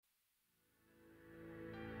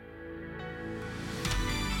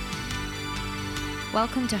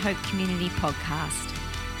Welcome to Hope Community Podcast.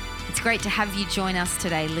 It's great to have you join us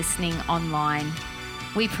today listening online.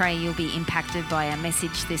 We pray you'll be impacted by our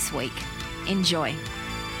message this week. Enjoy.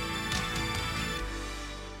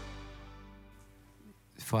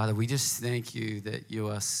 Father, we just thank you that you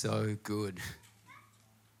are so good.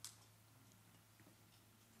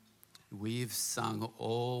 We've sung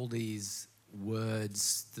all these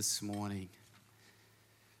words this morning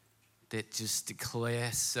that just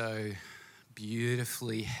declare so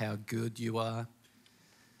beautifully how good you are,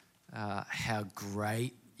 how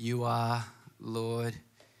great you are, Lord,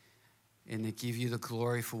 and that give you the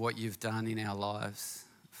glory for what you've done in our lives,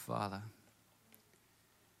 Father.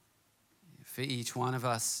 For each one of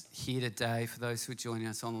us here today, for those who are joining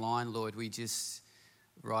us online, Lord, we just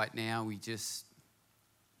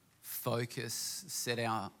focus, set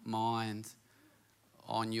our mind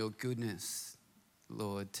on your goodness,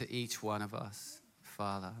 Lord, to each one of us,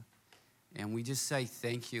 Father. And we just say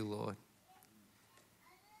thank you, Lord.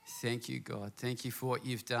 Thank you, God. Thank you for what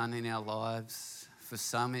you've done in our lives. For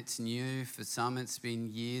some it's new, for some it's been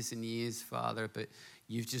years and years, Father, but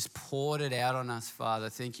you've just poured it out on us, Father.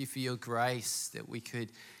 Thank you for your grace that we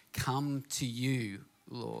could come to you,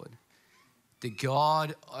 Lord. The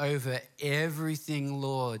God over everything,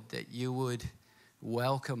 Lord, that you would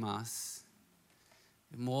welcome us.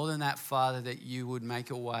 More than that, Father, that you would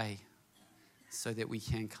make a way so that we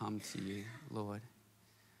can come to you, Lord.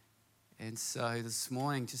 And so this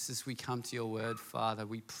morning, just as we come to your word, Father,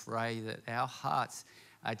 we pray that our hearts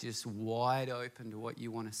are just wide open to what you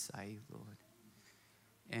want to say, Lord.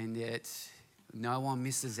 And that no one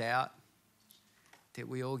misses out, that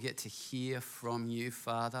we all get to hear from you,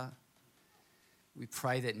 Father. We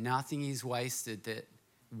pray that nothing is wasted, that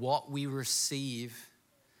what we receive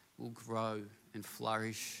will grow and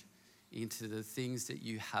flourish into the things that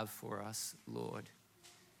you have for us, Lord.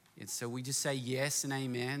 And so we just say yes and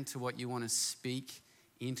amen to what you want to speak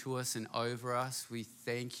into us and over us. We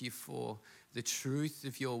thank you for the truth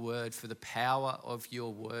of your word, for the power of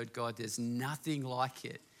your word, God. There's nothing like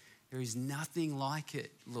it. There is nothing like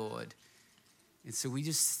it, Lord. And so we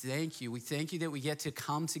just thank you. We thank you that we get to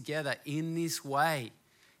come together in this way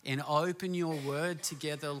and open your word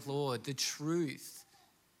together, Lord, the truth,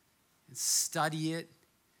 and study it.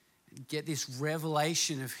 Get this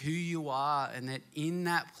revelation of who you are, and that in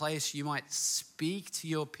that place you might speak to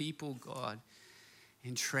your people, God,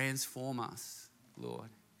 and transform us, Lord.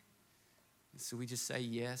 And so we just say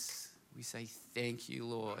yes. We say thank you,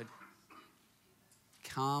 Lord.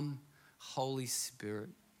 Come, Holy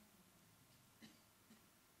Spirit.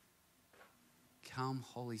 Come,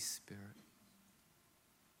 Holy Spirit.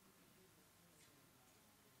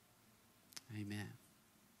 Amen.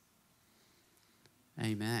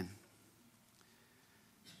 Amen.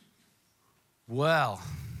 Well,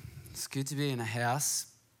 it's good to be in a house.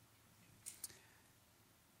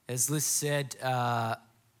 As Liz said,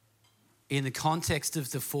 in the context of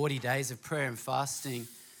the 40 days of prayer and fasting,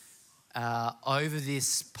 over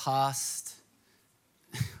this past,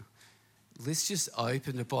 Liz just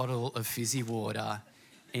opened a bottle of fizzy water,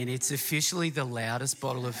 and it's officially the loudest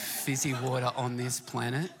bottle of fizzy water on this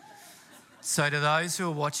planet. So to those who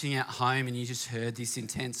are watching at home and you just heard this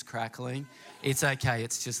intense crackling, it's okay,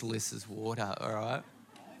 it's just Liz's water, all right?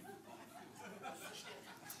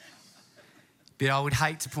 But I would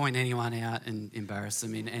hate to point anyone out and embarrass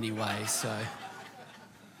them in any way, so.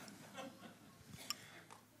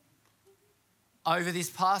 Over this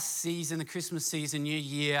past season, the Christmas season, New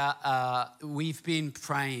Year, we've been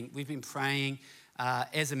praying. We've been praying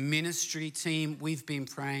as a ministry team. We've been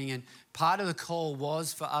praying, and part of the call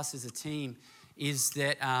was for us as a team is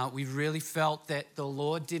that we really felt that the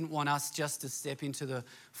Lord didn't want us just to step into the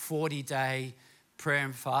 40-day prayer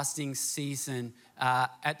and fasting season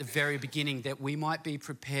at the very beginning, that we might be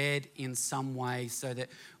prepared in some way so that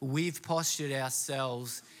we've postured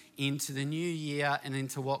ourselves into the new year and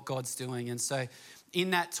into what God's doing. And so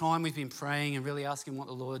in that time, we've been praying and really asking what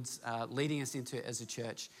the Lord's leading us into as a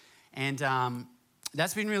church. And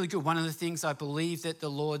that's been really good. One of the things I believe that the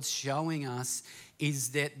Lord's showing us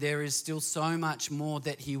is that there is still so much more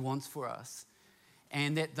that he wants for us.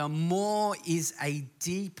 And that the more is a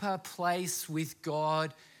deeper place with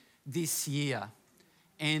God this year.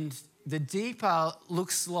 And the deeper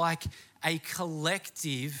looks like a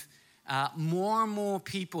collective, more and more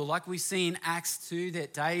people, like we see in Acts 2,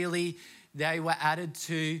 that daily they were added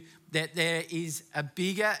to, that there is a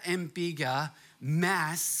bigger and bigger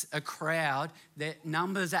mass, a crowd, that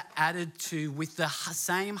numbers are added to with the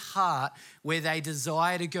same heart where they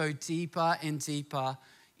desire to go deeper and deeper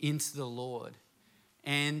into the Lord.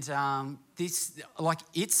 And it's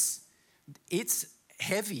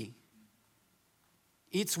heavy.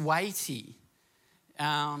 It's weighty.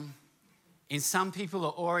 And some people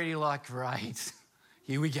are already like, great,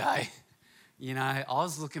 here we go. You know, I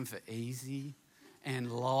was looking for easy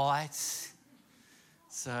and light.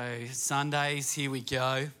 So Sundays, here we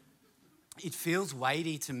go. It feels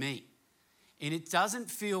weighty to me. And it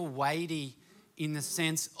doesn't feel weighty in the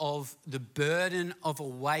sense of the burden of a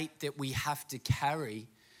weight that we have to carry,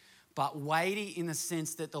 but weighty in the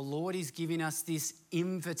sense that the Lord is giving us this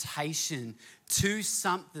invitation to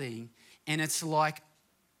something, and it's like,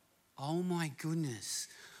 oh my goodness,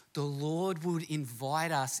 the Lord would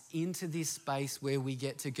invite us into this space where we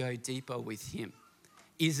get to go deeper with Him.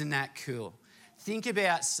 Isn't that cool? Think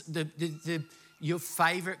about your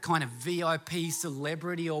favorite kind of VIP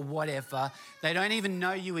celebrity or whatever. They don't even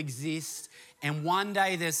know you exist. And one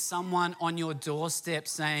day there's someone on your doorstep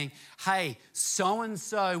saying, hey,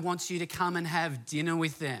 so-and-so wants you to come and have dinner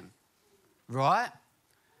with them, right?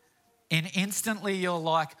 And instantly you're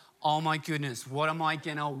like, oh my goodness, what am I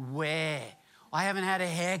going to wear? I haven't had a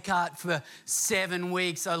haircut for 7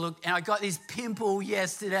 weeks. And I got this pimple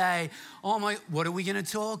yesterday. Oh my, what are we going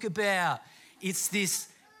to talk about? It's this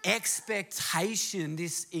expectation,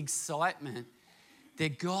 this excitement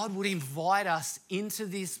that God would invite us into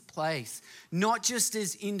this place, not just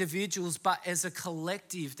as individuals, but as a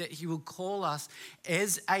collective, that He will call us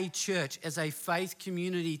as a church, as a faith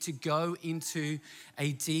community to go into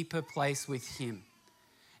a deeper place with Him.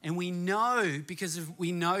 And we know, because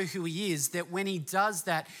we know who He is, that when He does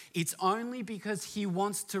that, it's only because He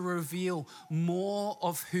wants to reveal more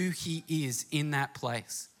of who He is in that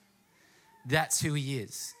place. That's who He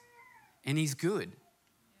is. And He's good.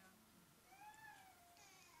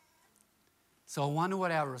 So I wonder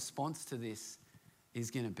what our response to this is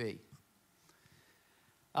going to be.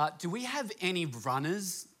 Do we have any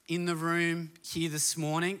runners in the room here this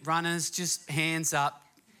morning? Runners, just hands up.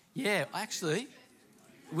 Yeah, actually,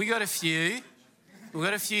 we got a few. We've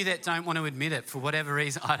got a few that don't want to admit it for whatever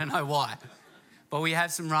reason. I don't know why. But we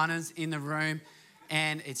have some runners in the room.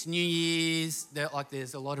 And it's New Year's.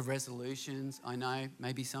 There's a lot of resolutions. I know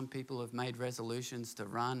maybe some people have made resolutions to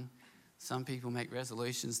run. Some people make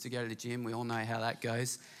resolutions to go to the gym. We all know how that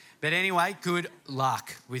goes. But anyway, good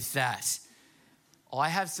luck with that. I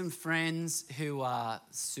have some friends who are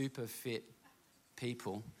super fit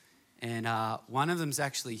people. And one of them's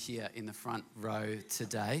actually here in the front row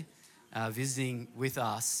today, visiting with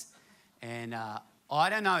us. And I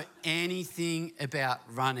don't know anything about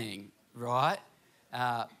running, right?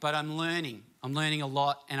 But I'm learning. I'm learning a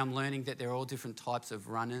lot, and I'm learning that there are all different types of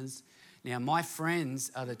runners. Now, my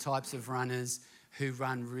friends are the types of runners who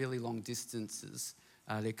run really long distances.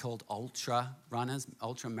 They're called ultra runners,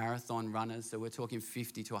 ultra marathon runners. So we're talking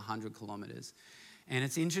 50 to 100 kilometres. And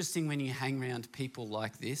it's interesting when you hang around people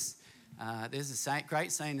like this. There's a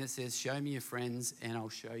great saying that says, show me your friends and I'll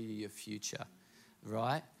show you your future,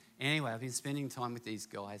 right? Anyway, I've been spending time with these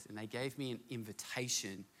guys, and they gave me an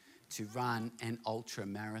invitation to run an ultra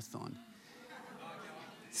marathon.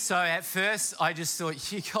 So at first I just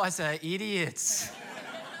thought, you guys are idiots.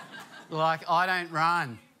 Like, I don't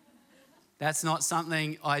run. That's not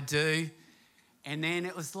something I do. And then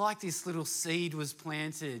it was like this little seed was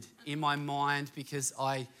planted in my mind, because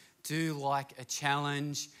I do like a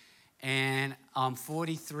challenge, and I'm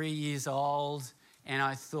 43 years old, and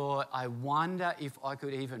I thought, I wonder if I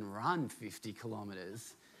could even run 50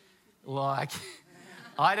 kilometres. Like,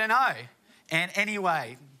 I don't know. And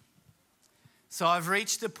anyway, so I've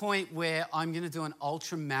reached a point where I'm going to do an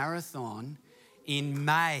ultra marathon in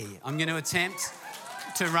May. I'm going to attempt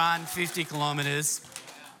to run 50 kilometres.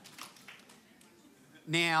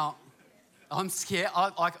 Now, I'm scared.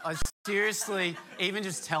 I seriously, even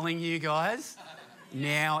just telling you guys,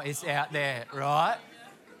 now it's out there, right?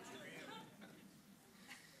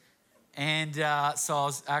 And so I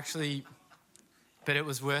was actually, but it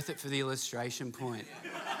was worth it for the illustration point.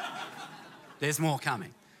 There's more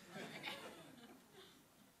coming.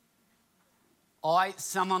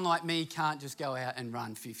 Someone like me can't just go out and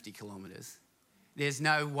run 50 kilometres. There's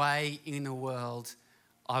no way in the world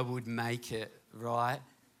I would make it, right?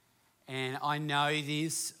 And I know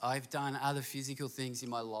this. I've done other physical things in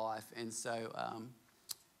my life. And so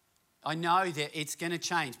I know that it's going to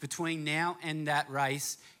change. Between now and that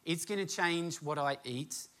race, it's going to change what I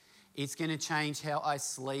eat. It's going to change how I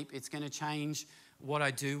sleep. It's going to change what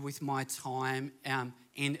I do with my time.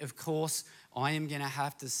 And of course, I am going to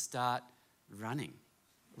have to start running.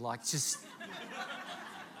 Like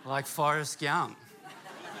Forrest Gump.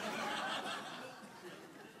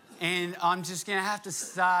 And I'm just going to have to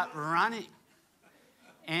start running.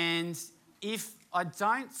 And if I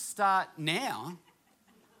don't start now,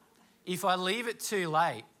 if I leave it too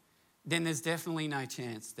late, then there's definitely no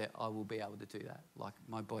chance that I will be able to do that. Like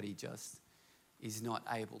my body just is not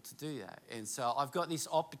able to do that. And so I've got this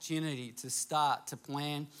opportunity to start to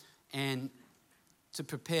plan and to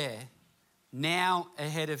prepare now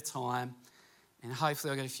ahead of time. And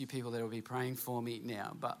hopefully I've got a few people that will be praying for me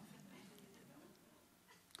now. But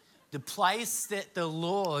the place that the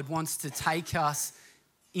Lord wants to take us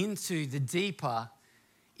into, the deeper,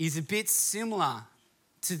 is a bit similar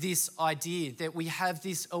to this idea that we have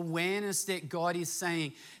this awareness that God is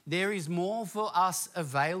saying there is more for us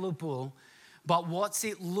available, but what's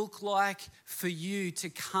it look like for you to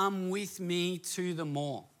come with me to the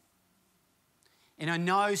more? And I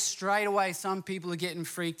know straight away some people are getting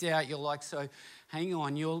freaked out. You're like, so hang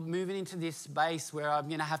on, you're moving into this space where I'm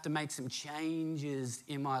going to have to make some changes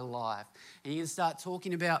in my life. And you can start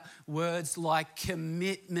talking about words like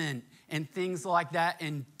commitment and things like that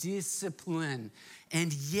and discipline.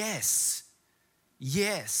 And yes,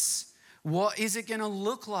 what is it going to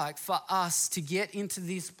look like for us to get into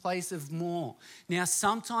this place of more? Now,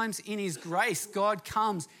 sometimes in His grace, God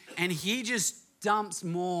comes and He just dumps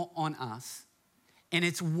more on us. And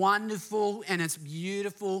it's wonderful and it's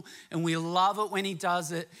beautiful and we love it when He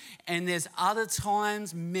does it. And there's other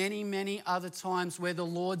times, many other times where the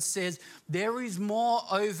Lord says, there is more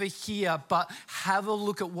over here, but have a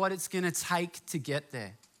look at what it's going to take to get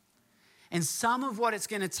there. And some of what it's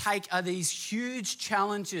going to take are these huge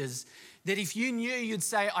challenges that if you knew, you'd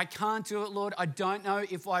say, I can't do it, Lord. I don't know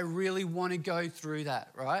if I really want to go through that,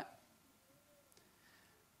 right?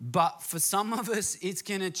 But for some of us, it's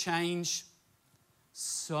going to change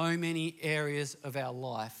so many areas of our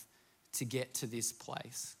life to get to this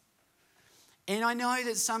place. And I know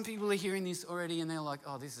that some people are hearing this already and they're like,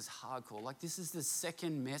 oh, this is hardcore. Like, this is the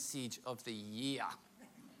second message of the year.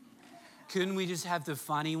 Couldn't we just have the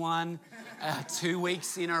funny one 2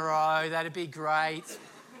 weeks in a row? That'd be great.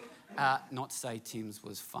 Not to say Tim's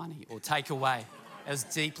was funny or take away. It was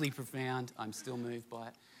deeply profound. I'm still moved by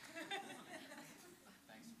it.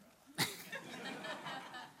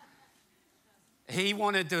 He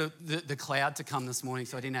wanted the cloud to come this morning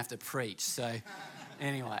so I didn't have to preach. So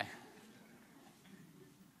anyway.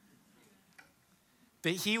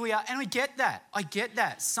 But here we are. And I get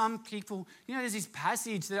that. Some people, there's this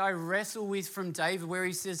passage that I wrestle with from David where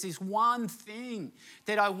he says this one thing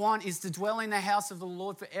that I want is to dwell in the house of the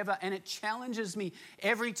Lord forever. And it challenges me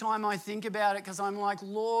every time I think about it because I'm like,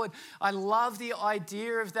 Lord, I love the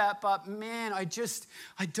idea of that. But man, I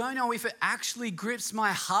don't know if it actually grips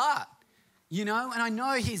my heart. And I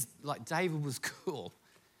know David was cool.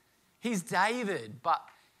 He's David,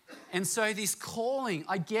 and so this calling,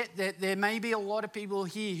 I get that there may be a lot of people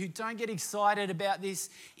here who don't get excited about this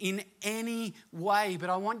in any way, but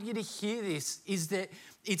I want you to hear this, is that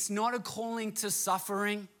it's not a calling to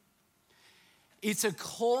suffering. It's a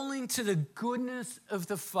calling to the goodness of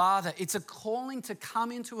the Father. It's a calling to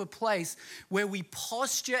come into a place where we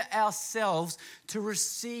posture ourselves to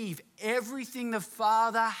receive everything the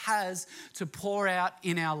Father has to pour out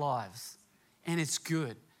in our lives. And it's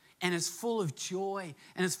good. And it's full of joy.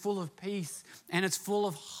 And it's full of peace. And it's full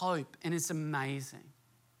of hope. And it's amazing.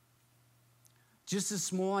 Just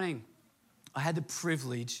this morning, I had the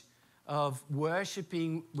privilege of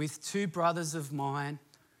worshiping with two brothers of mine,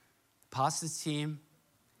 Pastor Tim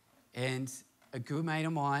and a good mate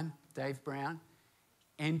of mine, Dave Brown.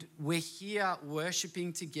 And we're here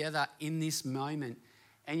worshiping together in this moment.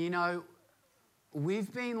 And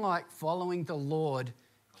we've been following the Lord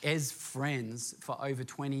as friends for over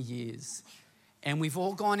 20 years. And we've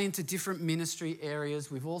all gone into different ministry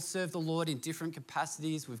areas. We've all served the Lord in different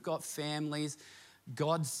capacities. We've got families.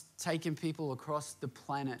 God's taken people across the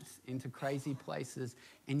planet into crazy places.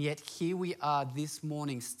 And yet here we are this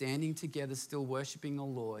morning standing together still worshiping the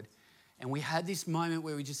Lord. And we had this moment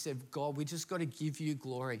where we just said, God, we just got to give you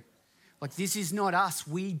glory. This is not us.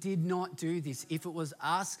 We did not do this. If it was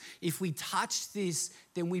us, if we touched this,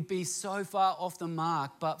 then we'd be so far off the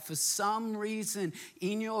mark. But for some reason,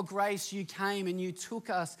 in your grace, you came and you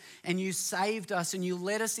took us and you saved us and you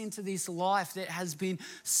led us into this life that has been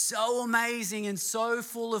so amazing and so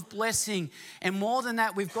full of blessing. And more than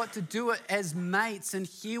that, we've got to do it as mates. And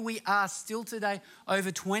here we are still today,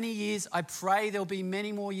 over 20 years. I pray there'll be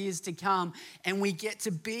many more years to come. And we get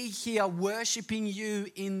to be here worshiping you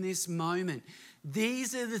in this moment.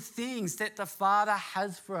 These are the things that the Father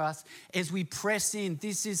has for us as we press in.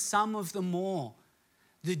 This is some of the more.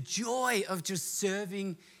 The joy of just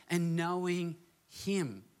serving and knowing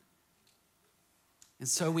Him. And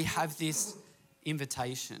so we have this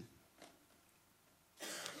invitation.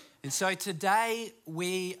 And so today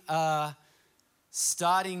we are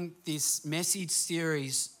starting this message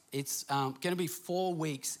series it's going to be 4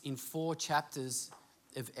 weeks in 4 chapters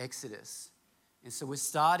of Exodus. And so we're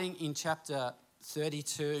starting in chapter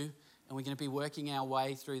 32, and we're going to be working our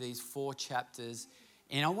way through these 4 chapters.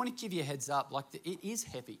 And I want to give you a heads up, it is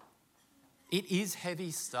heavy. It is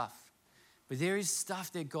heavy stuff. But there is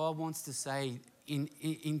stuff that God wants to say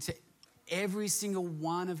into every single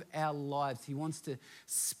one of our lives. He wants to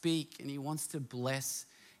speak and he wants to bless.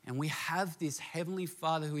 And we have this Heavenly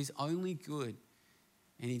Father who is only good,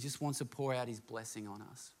 and he just wants to pour out his blessing on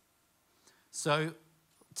us. So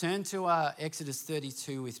turn to Exodus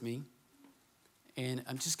 32 with me. And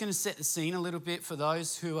I'm just going to set the scene a little bit for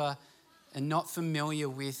those who are not familiar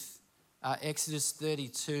with Exodus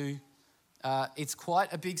 32. It's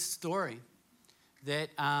quite a big story that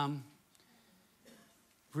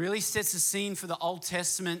really sets the scene for the Old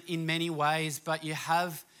Testament in many ways. But you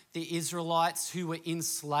have the Israelites who were in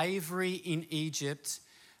slavery in Egypt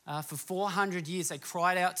for 400 years. They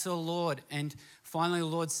cried out to the Lord, and finally the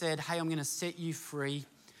Lord said, hey, I'm going to set you free.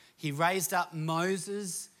 He raised up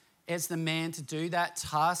Moses as the man to do that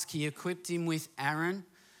task. He equipped him with Aaron,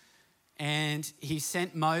 and he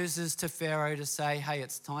sent Moses to Pharaoh to say, hey,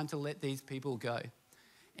 it's time to let these people go.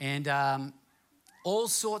 And all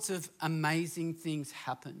sorts of amazing things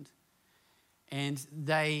happened. And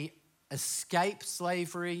they escape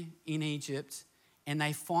slavery in Egypt, and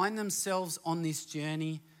they find themselves on this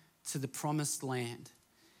journey to the promised land.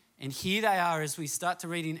 And here they are as we start to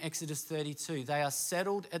read in Exodus 32. They are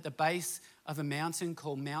settled at the base of a mountain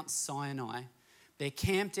called Mount Sinai. They're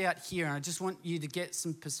camped out here, and I just want you to get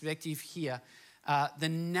some perspective here. The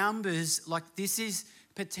numbers, this is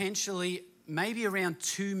potentially maybe around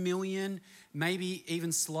 2 million, maybe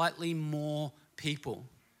even slightly more people.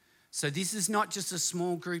 So this is not just a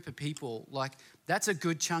small group of people. That's a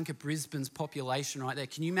good chunk of Brisbane's population right there.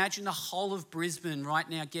 Can you imagine the whole of Brisbane right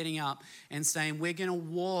now getting up and saying, we're going to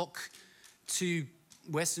walk to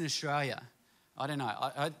Western Australia? I don't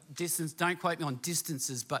know, distance, don't quote me on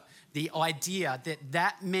distances, but the idea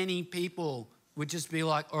that many people would just be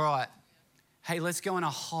like, all right, hey, let's go on a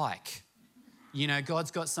hike. You know, God's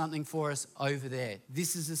got something for us over there.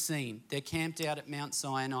 This is the scene. They're camped out at Mount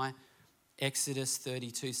Sinai, Exodus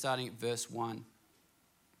 32, starting at verse 1.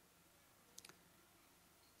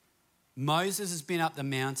 Moses has been up the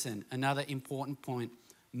mountain. Another important point.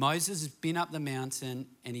 Moses has been up the mountain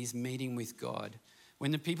and he's meeting with God.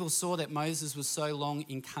 When the people saw that Moses was so long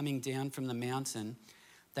in coming down from the mountain,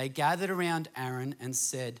 they gathered around Aaron and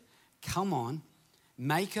said, come on,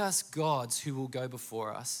 make us gods who will go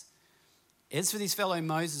before us. As for this fellow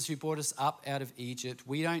Moses who brought us up out of Egypt,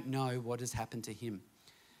 we don't know what has happened to him.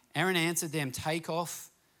 Aaron answered them, take off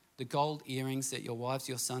the gold earrings that your wives,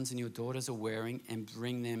 your sons, and your daughters are wearing and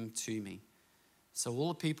bring them to me. So all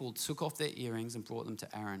the people took off their earrings and brought them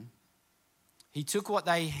to Aaron. He took what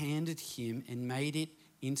they handed him and made it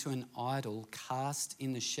into an idol cast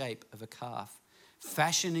in the shape of a calf,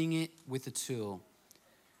 fashioning it with a tool.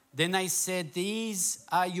 Then they said, these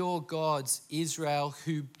are your gods, Israel,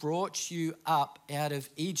 who brought you up out of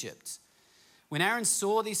Egypt. When Aaron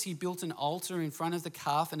saw this, he built an altar in front of the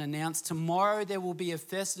calf and announced, tomorrow there will be a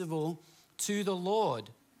festival to the Lord.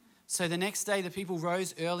 So the next day the people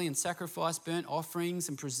rose early and sacrificed burnt offerings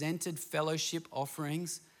and presented fellowship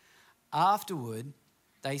offerings. Afterward,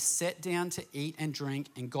 they sat down to eat and drink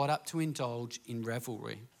and got up to indulge in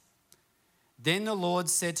revelry. Then the Lord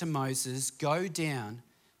said to Moses, go down,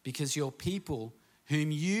 because your people,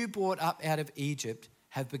 whom you brought up out of Egypt,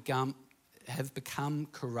 have become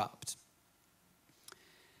corrupt.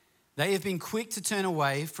 They have been quick to turn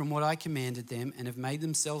away from what I commanded them and have made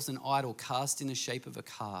themselves an idol cast in the shape of a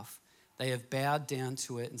calf. They have bowed down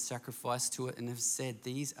to it and sacrificed to it and have said,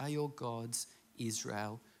 these are your gods,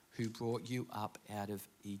 Israel, who brought you up out of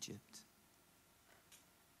Egypt.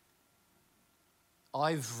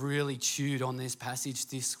 I've really chewed on this passage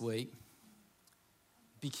this week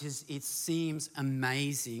because it seems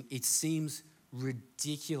amazing. It seems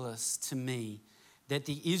ridiculous to me that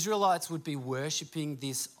the Israelites would be worshipping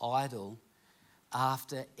this idol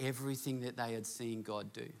after everything that they had seen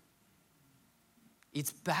God do.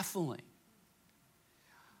 It's baffling.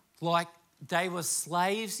 They were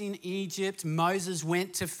slaves in Egypt. Moses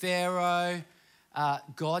went to Pharaoh.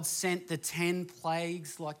 God sent the 10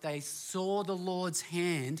 plagues. They saw the Lord's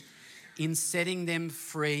hand in setting them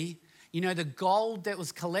free. You know, the gold that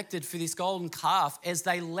was collected for this golden calf, as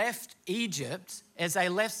they left Egypt, as they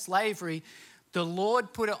left slavery, the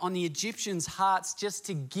Lord put it on the Egyptians' hearts just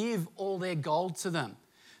to give all their gold to them.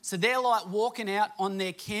 So they're walking out on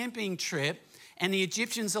their camping trip, and the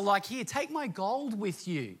Egyptians are like, here, take my gold with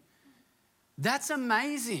you. That's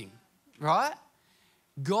amazing, right?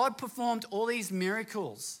 God performed all these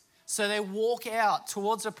miracles. So they walk out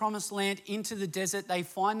towards the promised land into the desert. They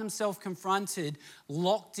find themselves confronted,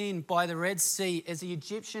 locked in by the Red Sea as the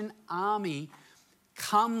Egyptian army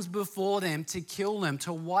comes before them to kill them,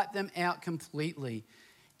 to wipe them out completely.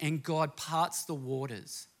 And God parts the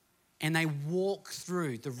waters and they walk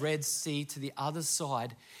through the Red Sea to the other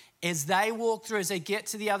side. As they walk through, as they get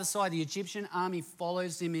to the other side, the Egyptian army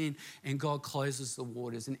follows them in and God closes the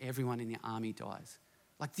waters and everyone in the army dies.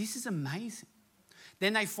 Like, this is amazing.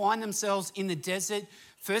 Then they find themselves in the desert.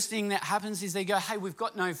 First thing that happens is they go, hey, we've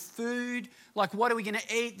got no food. Like, what are we going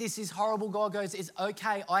to eat? This is horrible. God goes, it's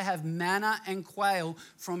okay. I have manna and quail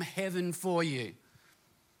from heaven for you.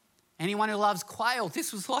 Anyone who loves quail,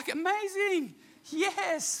 this was like amazing.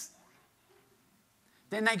 Yes.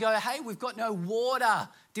 Then they go, hey, we've got no water.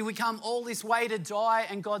 Did we come all this way to die?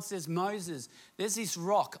 And God says, Moses, there's this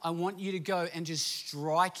rock. I want you to go and just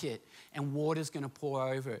strike it and water's going to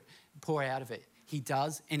pour out of it. He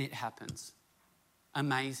does, and it happens.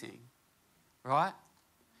 Amazing, right?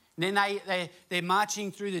 And then they're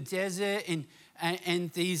marching through the desert,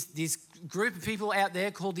 and this group of people out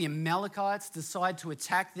there called the Amalekites decide to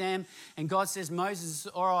attack them. And God says, Moses,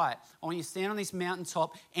 all right, I want you to stand on this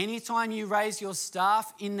mountaintop. Anytime you raise your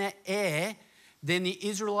staff in the air, then the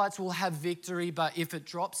Israelites will have victory, but if it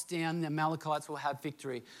drops down, the Amalekites will have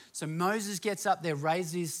victory. So Moses gets up there,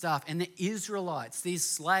 raises his staff, and the Israelites, these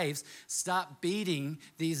slaves, start beating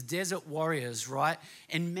these desert warriors, right?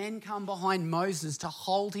 And men come behind Moses to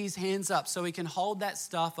hold his hands up so he can hold that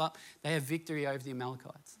staff up. They have victory over the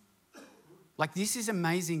Amalekites. Like, this is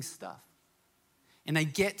amazing stuff. And they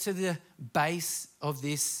get to the base of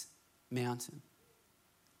this mountain.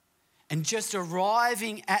 And just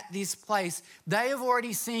arriving at this place, they have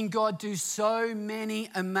already seen God do so many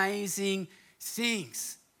amazing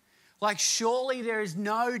things. Like, surely there is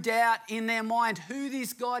no doubt in their mind who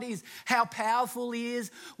this God is, how powerful he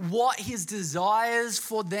is, what his desires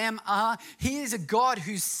for them are. He is a God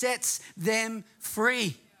who sets them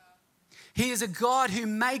free. He is a God who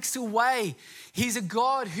makes a way. He's a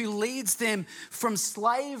God who leads them from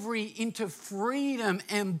slavery into freedom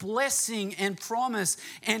and blessing and promise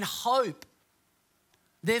and hope.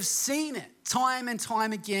 They've seen it time and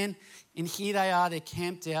time again, and here they are, they're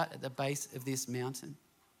camped out at the base of this mountain.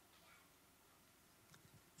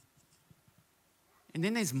 And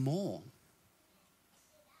then there's more.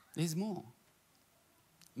 There's more.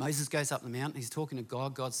 Moses goes up the mountain, he's talking to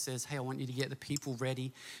God. God says, hey, I want you to get the people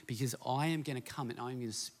ready because I am going to come and I'm going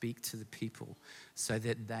to speak to the people so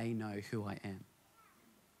that they know who I am.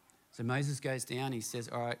 So Moses goes down, he says,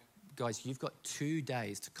 all right, guys, you've got 2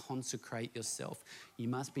 days to consecrate yourself. You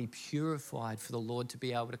must be purified for the Lord to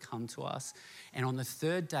be able to come to us. And on the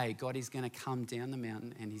 3rd day, God is going to come down the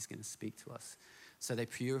mountain and he's going to speak to us. So they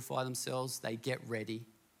purify themselves, they get ready.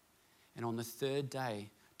 And on the 3rd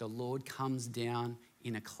day, the Lord comes down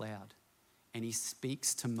in a cloud and he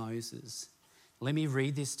speaks to Moses. Let me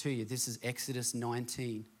read this to you. This is Exodus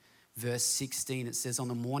 19, verse 16. It says, on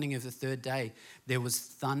the morning of the 3rd day, there was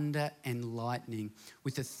thunder and lightning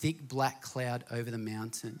with a thick black cloud over the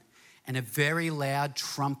mountain and a very loud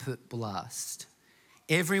trumpet blast.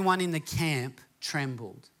 Everyone in the camp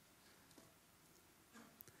trembled.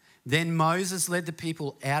 Then Moses led the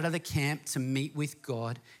people out of the camp to meet with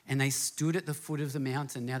God, and they stood at the foot of the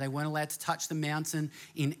mountain. Now, they weren't allowed to touch the mountain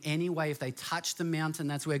in any way. If they touched the mountain,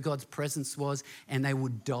 that's where God's presence was, and they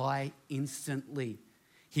would die instantly.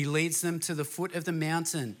 He leads them to the foot of the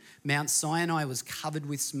mountain. Mount Sinai was covered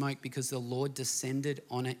with smoke because the Lord descended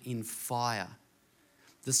on it in fire.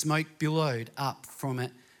 The smoke billowed up from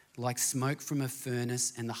it like smoke from a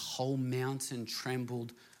furnace, and the whole mountain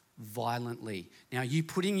trembled violently. Now, you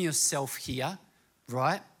putting yourself here,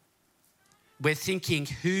 right? We're thinking,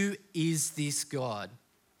 who is this God,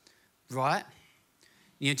 right?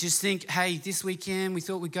 You know, just think, hey, this weekend we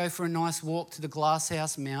thought we'd go for a nice walk to the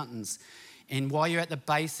Glasshouse Mountains. And while you're at the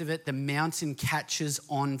base of it, the mountain catches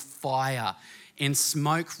on fire and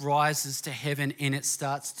smoke rises to heaven and it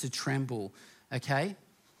starts to tremble, okay?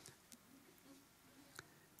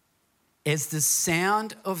 As the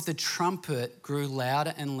sound of the trumpet grew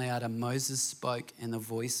louder and louder, Moses spoke and the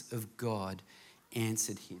voice of God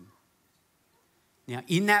answered him. Now,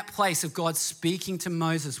 in that place of God speaking to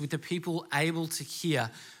Moses with the people able to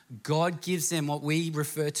hear, God gives them what we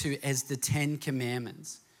refer to as the 10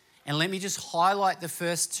 Commandments. And let me just highlight the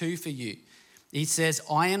first 2 for you. He says,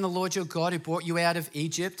 I am the Lord your God who brought you out of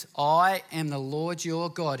Egypt. I am the Lord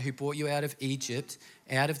your God who brought you out of Egypt,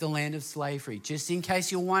 out of the land of slavery. Just in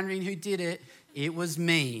case you're wondering who did it, it was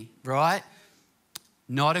me, right?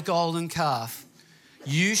 Not a golden calf.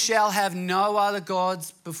 You shall have no other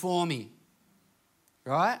gods before me,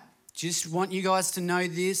 right? just want you guys to know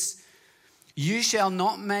this. You shall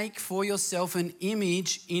not make for yourself an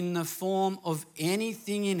image in the form of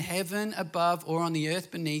anything in heaven above or on the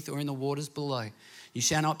earth beneath or in the waters below. You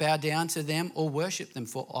shall not bow down to them or worship them,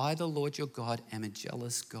 for I, the Lord your God, am a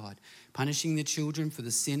jealous God, punishing the children for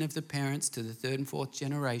the sin of the parents to the third and fourth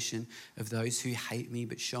generation of those who hate me,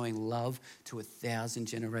 but showing love to 1,000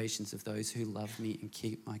 generations of those who love me and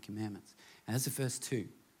keep my commandments. And that's the first two,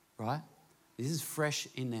 right? This is fresh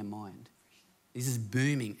in their mind. This is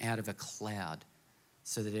booming out of a cloud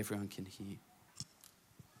so that everyone can hear.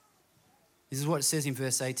 This is what it says in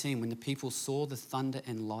verse 18. When the people saw the thunder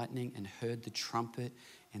and lightning and heard the trumpet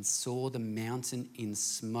and saw the mountain in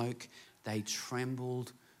smoke, they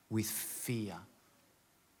trembled with fear.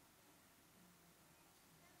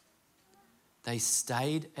 They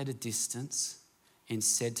stayed at a distance and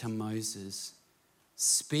said to Moses,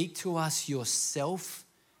 "Speak to us yourself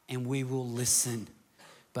and we will listen.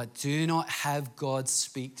 But do not have God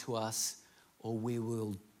speak to us or we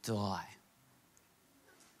will die."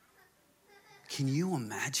 Can you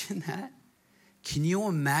imagine that? Can you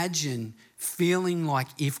imagine feeling like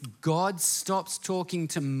if God stops talking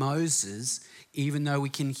to Moses, even though we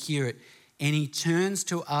can hear it, and he turns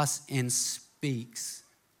to us and speaks,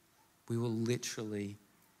 we will literally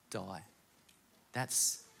die.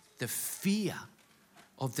 That's the fear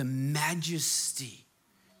of the majesty,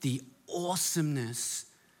 the awesomeness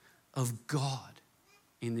of God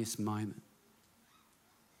in this moment.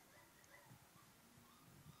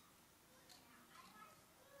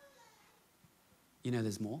 You know,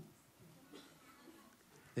 there's more.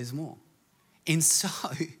 There's more. And so,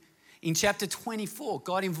 in chapter 24,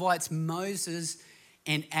 God invites Moses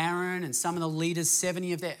and Aaron and some of the leaders,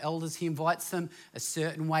 70 of their elders, he invites them a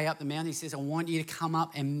certain way up the mountain. He says, "I want you to come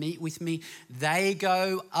up and meet with me." They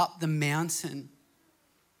go up the mountain.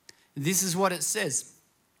 This is what it says.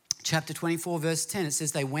 Chapter 24, verse 10, it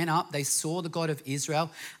says, "They went up, they saw the God of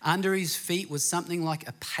Israel. Under his feet was something like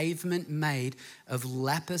a pavement made of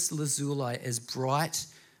lapis lazuli, as bright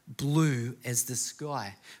blue as the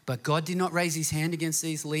sky. But God did not raise his hand against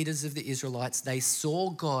these leaders of the Israelites. They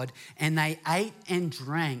saw God and they ate and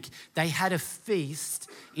drank. They had a feast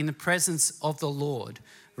in the presence of the Lord,"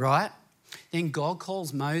 right? Then God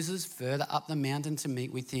calls Moses further up the mountain to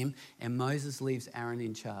meet with him, and Moses leaves Aaron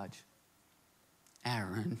in charge.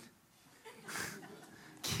 Aaron,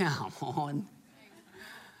 come on.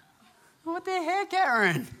 What the heck,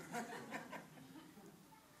 Aaron?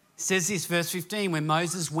 Says this, verse 15, when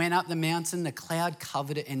Moses went up the mountain, the cloud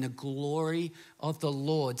covered it and the glory of the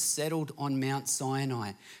Lord settled on Mount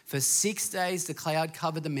Sinai. For 6 days the cloud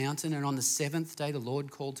covered the mountain, and on the 7th day the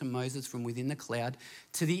Lord called to Moses from within the cloud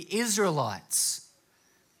to the Israelites.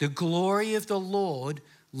 The glory of the Lord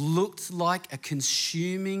looked like a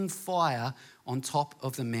consuming fire on top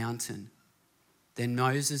of the mountain. Then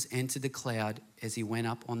Moses entered the cloud as he went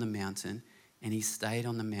up on the mountain, and he stayed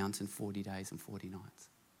on the mountain 40 days and 40 nights.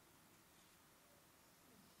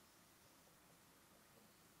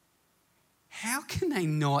 How can they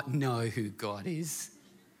not know who God is?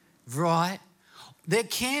 Right? They're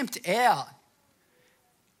camped out.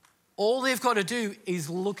 All they've got to do is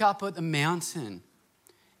look up at the mountain,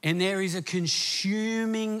 and there is a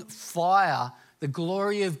consuming fire. The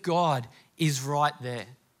glory of God is right there.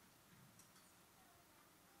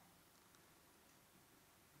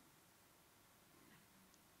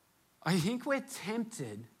 I think we're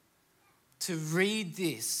tempted to read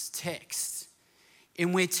this text,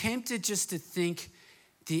 and we're tempted just to think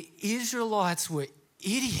the Israelites were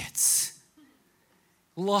idiots.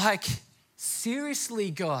 Like, seriously,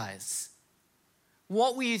 guys,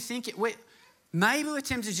 what were you thinking? Maybe we're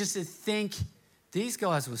tempted just to think these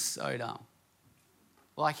guys were so dumb.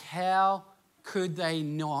 Like, how could they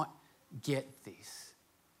not get this?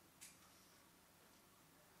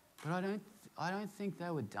 But I don't think they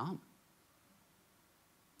were dumb.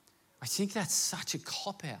 I think that's such a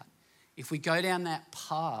cop-out. If we go down that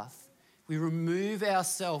path, we remove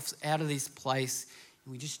ourselves out of this place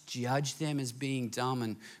and we just judge them as being dumb,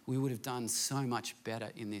 and we would have done so much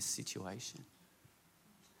better in this situation.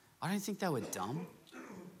 I don't think they were dumb.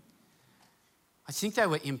 I think they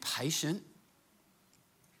were impatient.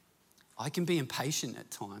 I can be impatient at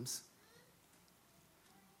times.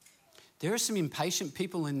 There are some impatient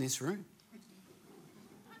people in this room.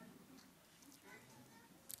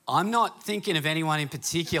 I'm not thinking of anyone in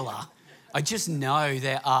particular. I just know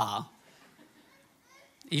there are.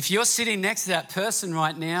 If you're sitting next to that person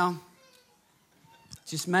right now,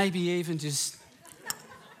 just maybe even just...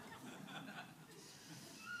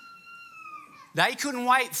 They couldn't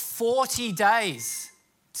wait 40 days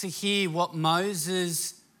to hear what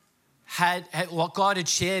Moses had what God had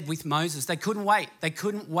shared with Moses. They couldn't wait. They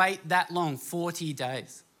couldn't wait that long, 40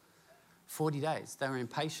 days. 40 days. They were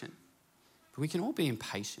impatient. But we can all be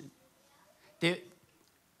impatient.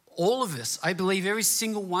 All of us, I believe every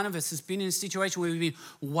single one of us has been in a situation where we've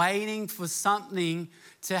been waiting for something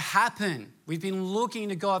to happen. We've been looking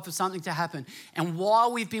to God for something to happen. And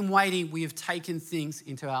while we've been waiting, we have taken things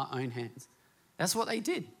into our own hands. That's what they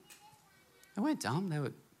did. They weren't dumb. They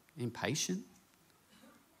were impatient.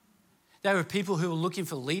 They were people who were looking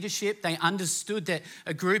for leadership. They understood that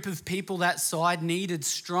a group of people that side needed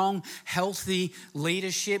strong, healthy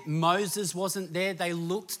leadership. Moses wasn't there. They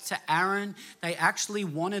looked to Aaron. They actually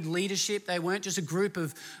wanted leadership. They weren't just a group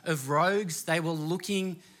of rogues. They were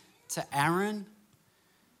looking to Aaron.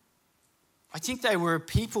 I think they were a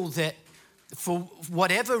people that, for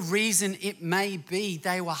whatever reason it may be,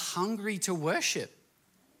 they were hungry to worship.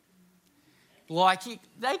 Like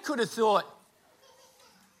they could have thought,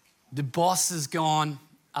 the boss has gone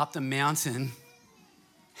up the mountain.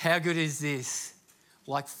 How good is this?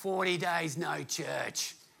 Like 40 days, no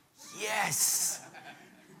church. Yes.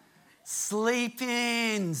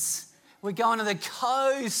 Sleep-ins. We're going to the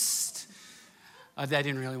coast. Oh, they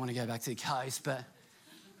didn't really want to go back to the coast, but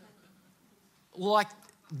like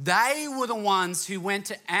they were the ones who went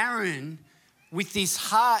to Aaron with this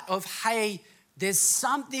heart of, hey, there's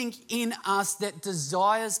something in us that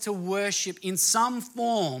desires to worship in some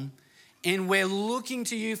form, and we're looking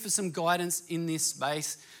to you for some guidance in this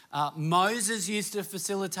space. Moses used to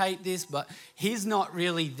facilitate this, but he's not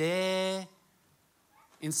really there.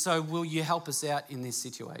 And so will you help us out in this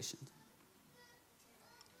situation?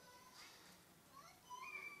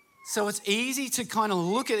 So it's easy to kind of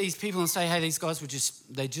look at these people and say, hey, these guys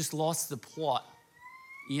they just lost the plot.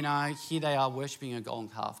 You know, here they are worshiping a golden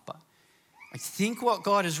calf. But I think what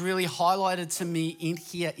God has really highlighted to me in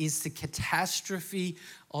here is the catastrophe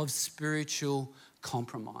of spiritual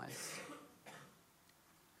compromise.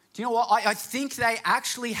 Do you know what? I think they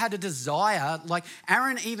actually had a desire, like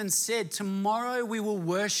Aaron even said, tomorrow we will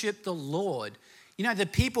worship the Lord. You know, the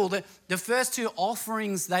people, the first two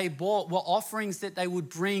offerings they brought were offerings that they would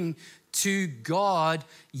bring to God,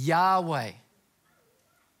 Yahweh.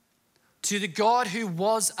 To the God who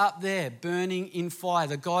was up there burning in fire,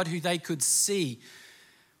 the God who they could see.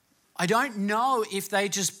 I don't know if they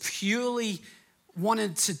just purely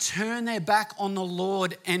wanted to turn their back on the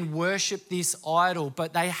Lord and worship this idol,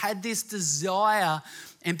 but they had this desire,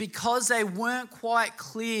 and because they weren't quite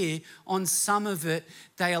clear on some of it,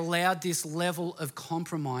 they allowed this level of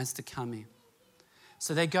compromise to come in.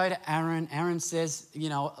 So they go to Aaron. Aaron says, you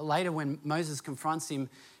know, later when Moses confronts him,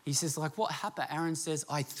 he says, like, what happened? Aaron says,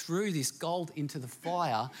 I threw this gold into the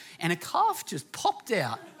fire and a calf just popped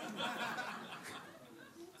out.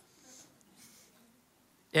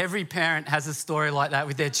 Every parent has a story like that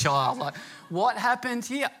with their child. Like, what happened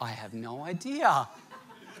here? I have no idea.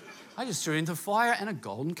 I just threw it into the fire and a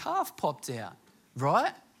golden calf popped out,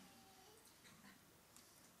 right?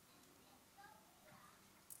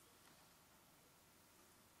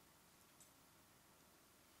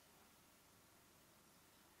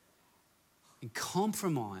 And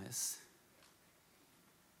compromise,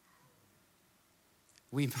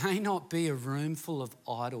 we may not be a room full of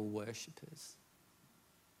idol worshippers.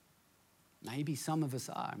 Maybe some of us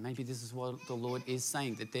are. Maybe this is what the Lord is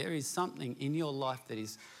saying, that there is something in your life that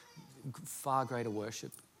is far greater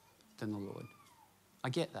worship than the Lord. I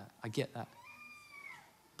get that.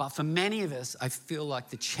 But for many of us, I feel like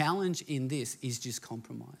the challenge in this is just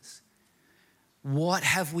compromise. What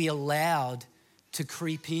have we allowed to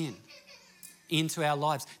creep into our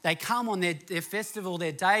lives? They come on their festival,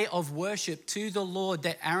 their day of worship to the Lord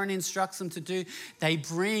that Aaron instructs them to do. They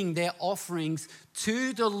bring their offerings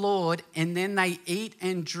to the Lord, and then they eat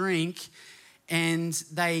and drink, and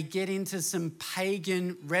they get into some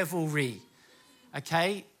pagan revelry.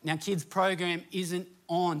 Okay? Now, kids' program isn't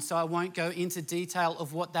on, so I won't go into detail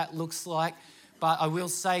of what that looks like, but I will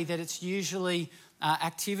say that it's usually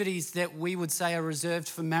activities that we would say are reserved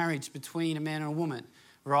for marriage between a man and a woman,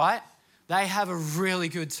 right? They have a really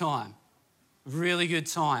good time.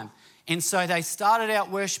 And so they started out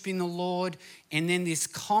worshiping the Lord, and then this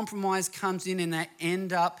compromise comes in and they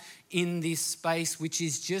end up in this space which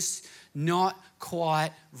is just not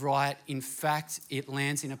quite right. In fact, it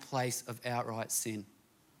lands in a place of outright sin.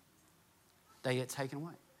 They get taken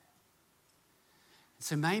away.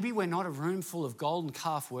 So maybe we're not a room full of golden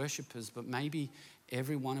calf worshippers, but maybe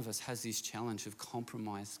every one of us has this challenge of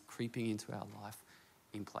compromise creeping into our life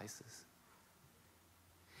in places.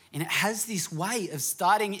 And it has this way of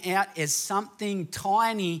starting out as something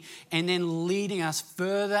tiny and then leading us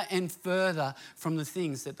further and further from the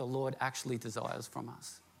things that the Lord actually desires from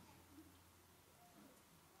us.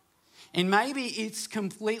 And maybe it's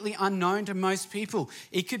completely unknown to most people.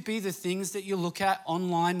 It could be the things that you look at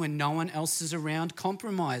online when no one else is around.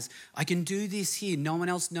 Compromise. I can do this here. No one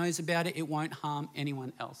else knows about it. It won't harm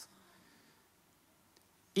anyone else.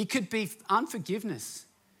 It could be unforgiveness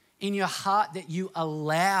in your heart that you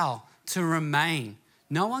allow to remain.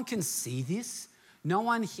 No one can see this. No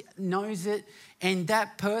one knows it. And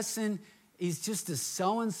that person is just a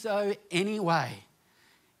so-and-so anyway.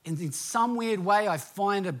 And in some weird way, I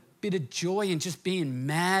find a bit of joy in just being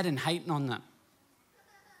mad and hating on them.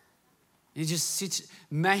 It just sits,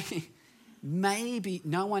 maybe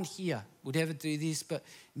no one here would ever do this, but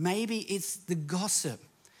maybe it's the gossip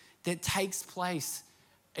that takes place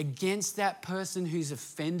against that person who's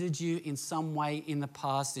offended you in some way in the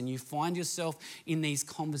past, and you find yourself in these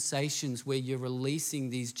conversations where you're releasing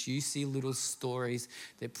these juicy little stories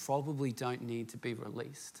that probably don't need to be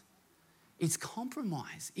released. It's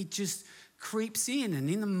compromise. It just creeps in, and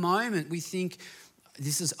in the moment we think,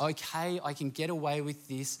 this is okay, I can get away with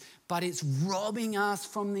this, but it's robbing us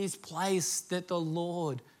from this place that the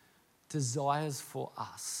Lord desires for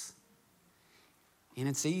us. And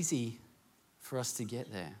it's easy for us to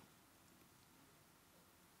get there.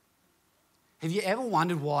 Have you ever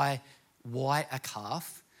wondered why a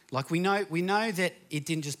calf? Like we know that it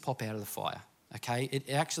didn't just pop out of the fire, okay?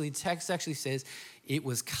 The text actually says it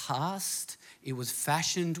was cast, it was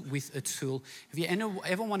fashioned with a tool. Have you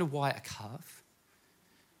ever wondered why a calf?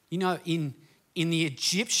 You know, in the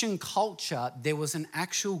Egyptian culture, there was an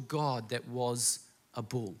actual god that was a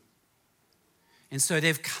bull. And so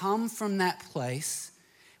they've come from that place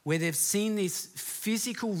where they've seen this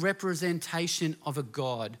physical representation of a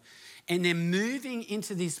god, and they're moving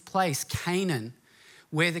into this place, Canaan,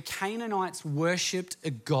 where the Canaanites worshipped a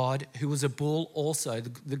god who was a bull also,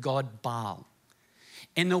 the god Baal.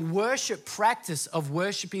 And the worship practice of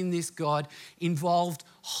worshipping this god involved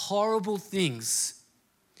horrible things,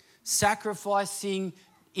 sacrificing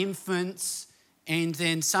infants, and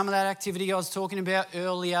then some of that activity I was talking about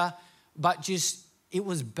earlier, but just it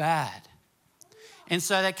was bad. And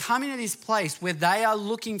so they come into this place where they are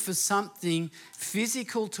looking for something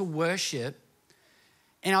physical to worship.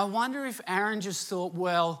 And I wonder if Aaron just thought,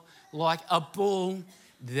 well, like a bull,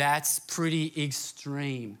 that's pretty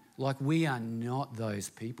extreme. Like we are not those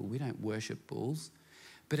people. We don't worship bulls.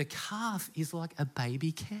 But a calf is like a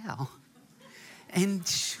baby cow. And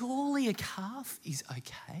surely a calf is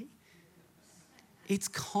okay. It's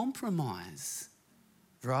compromise,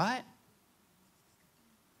 right?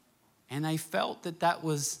 And they felt that that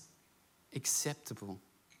was acceptable.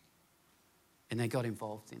 And they got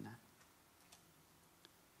involved in that.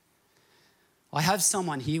 I have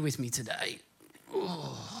someone here with me today.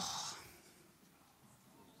 Oh.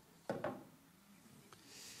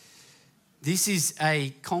 This is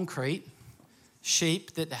a concrete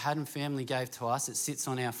sheep that the Haddon family gave to us. It sits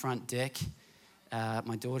on our front deck.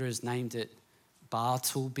 My daughter has named it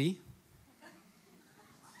Bartleby.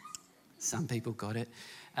 Some people got it.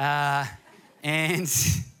 And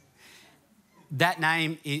that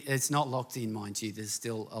name, it's not locked in, mind you. There's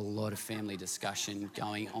still a lot of family discussion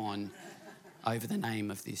going on over the name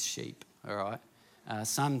of this sheep, all right?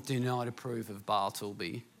 Some do not approve of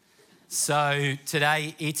Bartleby. So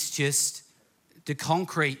today it's just the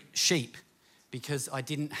concrete sheep because I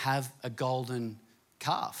didn't have a golden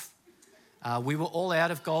calf. We were all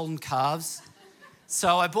out of golden calves.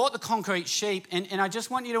 So I bought the concrete sheep, and I just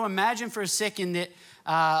want you to imagine for a second that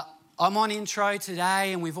I'm on intro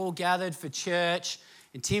today and we've all gathered for church,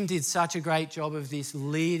 and Tim did such a great job of this,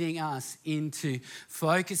 leading us into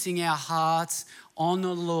focusing our hearts on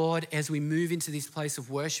the Lord as we move into this place of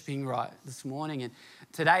worshiping right this morning. And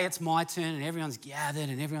today it's my turn and everyone's gathered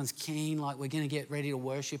and everyone's keen, like we're going to get ready to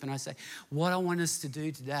worship. And I say, what I want us to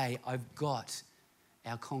do today, I've got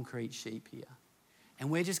our concrete sheep here. And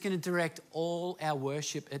we're just going to direct all our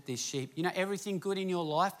worship at this sheep. You know, everything good in your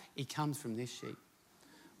life, it comes from this sheep.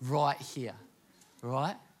 Right here,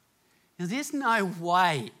 right? Now, there's no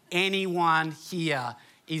way anyone here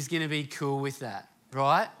is going to be cool with that,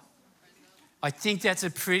 right? I think that's a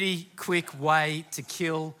pretty quick way to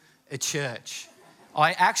kill a church.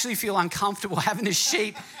 I actually feel uncomfortable having a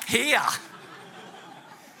sheep here.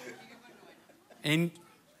 And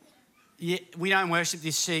yeah, we don't worship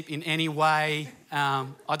this sheep in any way.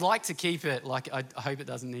 I'd like to keep it, like I hope it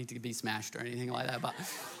doesn't need to be smashed or anything like that,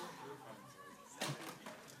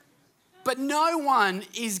 But no one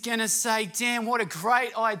is going to say, damn, what a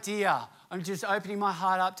great idea. I'm just opening my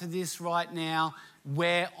heart up to this right now.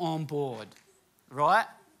 We're on board, right?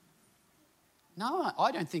 No,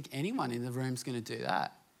 I don't think anyone in the room is going to do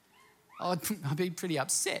that. I'd be pretty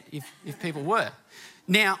upset if people were.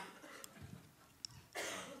 Now,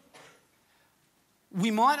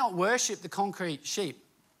 We might not worship the concrete sheep,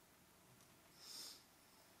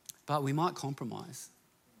 but we might compromise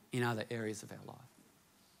in other areas of our life.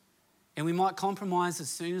 And we might compromise as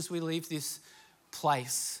soon as we leave this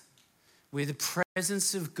place where the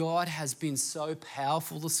presence of God has been so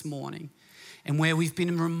powerful this morning, and where we've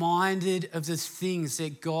been reminded of the things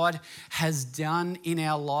that God has done in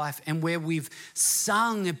our life, and where we've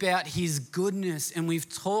sung about his goodness and we've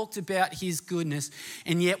talked about his goodness,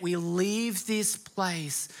 and yet we leave this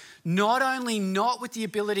place not only not with the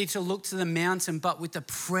ability to look to the mountain, but with the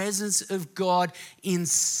presence of God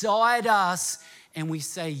inside us, and we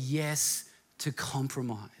say yes to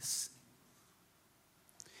compromise.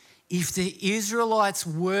 If the Israelites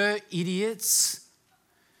were idiots,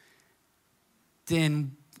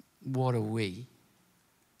 then what are we?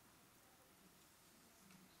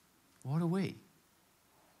 What are we?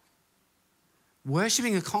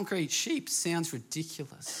 Worshipping a concrete sheep sounds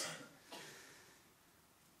ridiculous,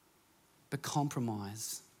 but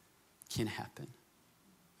compromise can happen.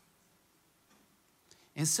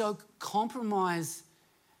 And so compromise,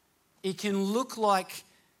 it can look like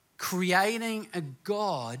creating a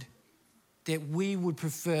God that we would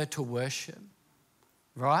prefer to worship,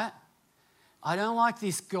 right? I don't like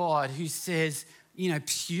this God who says,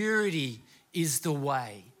 purity is the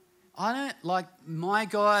way. I don't like my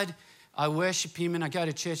God. I worship him and I go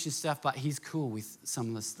to church and stuff, but he's cool with some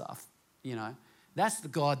of the stuff, That's the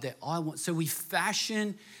God that I want. So we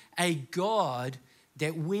fashion a God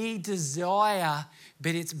that we desire,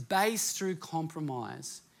 but it's based through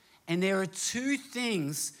compromise. And there are two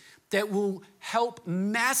things that will help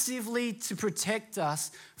massively to protect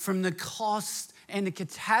us from the cost and the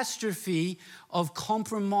catastrophe of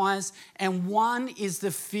compromise. And one is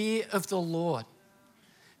the fear of the Lord.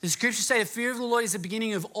 The scriptures say the fear of the Lord is the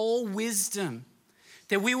beginning of all wisdom.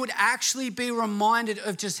 That we would actually be reminded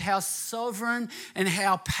of just how sovereign and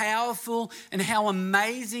how powerful and how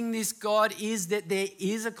amazing this God is, that there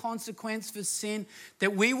is a consequence for sin,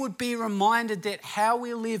 that we would be reminded that how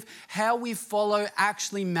we live, how we follow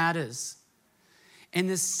actually matters. And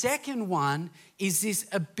the second one is this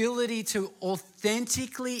ability to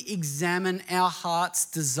authentically examine our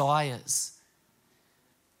heart's desires.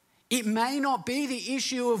 It may not be the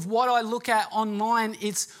issue of what I look at online,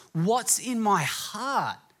 it's what's in my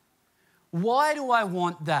heart. Why do I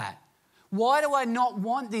want that? Why do I not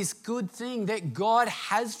want this good thing that God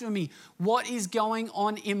has for me? What is going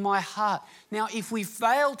on in my heart? Now, if we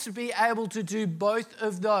fail to be able to do both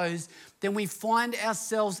of those, then we find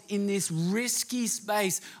ourselves in this risky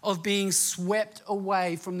space of being swept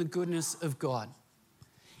away from the goodness of God.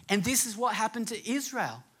 And this is what happened to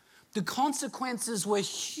Israel. The consequences were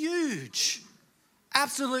huge,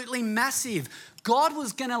 absolutely massive. God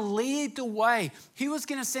was going to lead the way. He was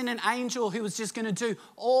going to send an angel who was just going to do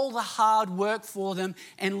all the hard work for them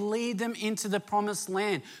and lead them into the promised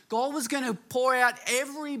land. God was going to pour out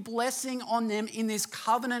every blessing on them in this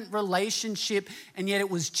covenant relationship, and yet it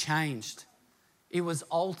was changed. It was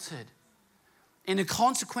altered. And the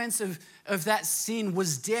consequence of that sin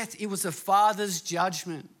was death. It was the Father's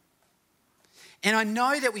judgment. And I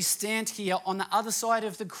know that we stand here on the other side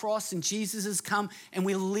of the cross and Jesus has come and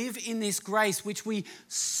we live in this grace which we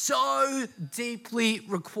so deeply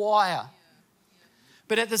require.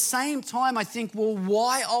 But at the same time, I think, well,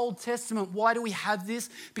 why Old Testament? Why do we have this?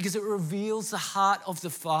 Because it reveals the heart of the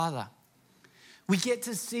Father. We get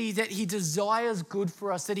to see that he desires good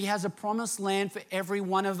for us, that he has a promised land for every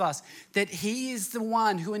one of us, that he is the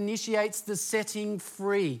one who initiates the setting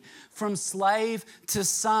free from slave to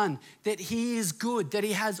son, that he is good, that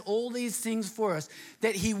he has all these things for us,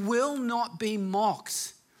 that he will not be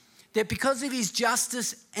mocked, that because of his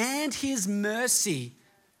justice and his mercy,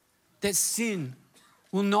 that sin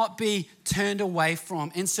will not be turned away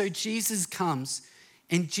from. And so Jesus comes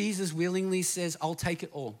and Jesus willingly says, I'll take it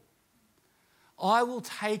all. I will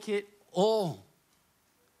take it all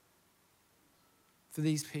for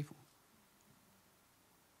these people.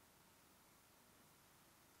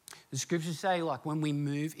 The scriptures say, like, when we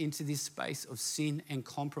move into this space of sin and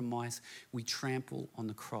compromise, we trample on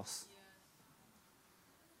the cross.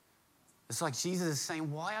 It's like Jesus is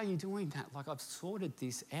saying, why are you doing that? Like, I've sorted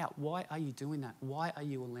this out. Why are you doing that? Why are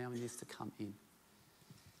you allowing this to come in?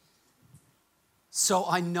 So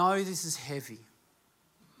I know this is heavy.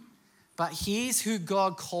 But here's who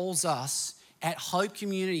God calls us at Hope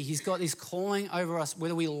Community. He's got this calling over us,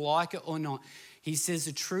 whether we like it or not. He says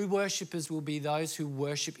the true worshippers will be those who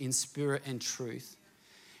worship in spirit and truth.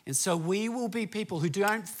 And so we will be people who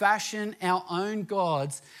don't fashion our own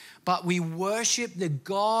gods, but we worship the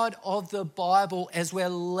God of the Bible as we're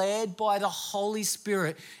led by the Holy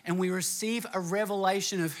Spirit, and we receive a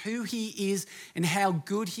revelation of who he is and how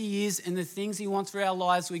good he is and the things he wants for our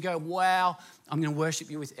lives. We go, wow, I'm going to worship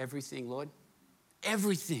you with everything, Lord.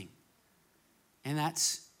 Everything. And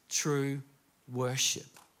that's true worship.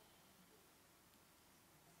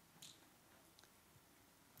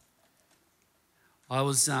 I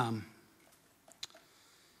was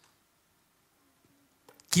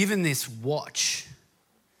given this watch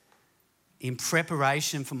in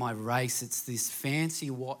preparation for my race. It's this fancy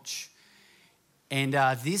watch. And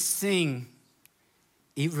this thing,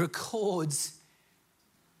 it records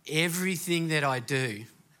everything that I do.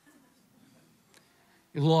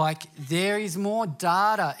 Like, there is more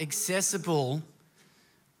data accessible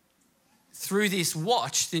through this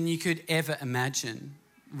watch than you could ever imagine,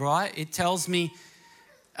 right? It tells me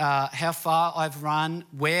how far I've run,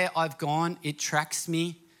 where I've gone. It tracks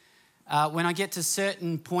me. When I get to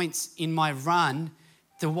certain points in my run,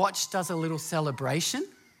 the watch does a little celebration.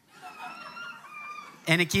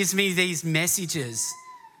 And it gives me these messages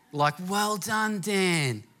like, well done,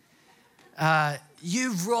 Dan.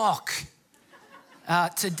 You rock.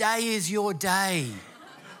 Today is your day.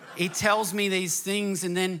 It tells me these things,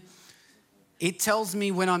 and then it tells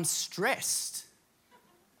me when I'm stressed.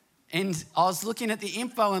 And I was looking at the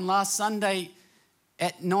info, and last Sunday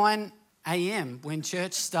at 9 a.m. when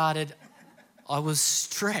church started, I was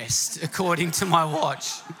stressed according to my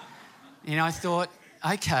watch. And I thought,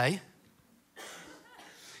 okay.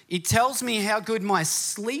 It tells me how good my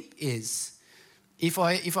sleep is. If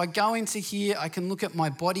I go into here, I can look at my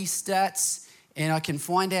body stats and I can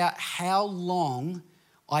find out how long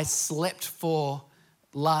I slept for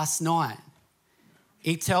last night.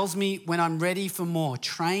 It tells me when I'm ready for more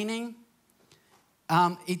training.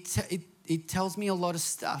 It tells me a lot of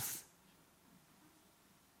stuff.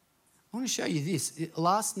 I want to show you this.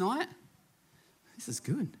 Last night, this is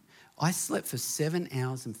good. I slept for 7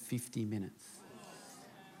 hours and 50 minutes.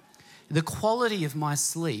 The quality of my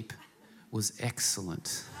sleep was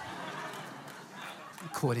excellent,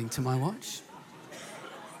 according to my watch.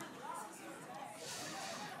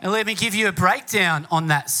 And let me give you a breakdown on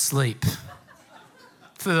that sleep.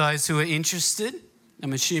 For those who are interested,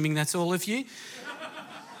 I'm assuming that's all of you.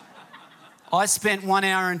 I spent 1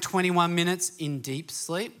 hour and 21 minutes in deep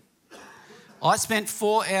sleep. I spent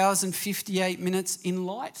 4 hours and 58 minutes in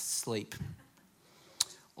light sleep.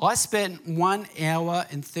 I spent 1 hour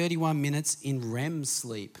and 31 minutes in REM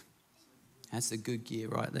sleep. That's a good gear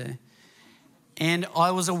right there. And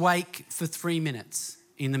I was awake for 3 minutes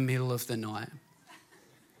in the middle of the night.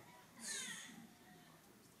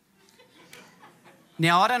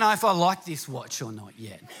 Now, I don't know if I like this watch or not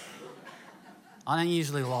yet. I don't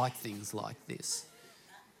usually like things like this.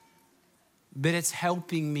 But it's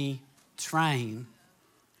helping me train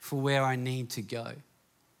for where I need to go.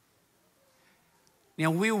 Now,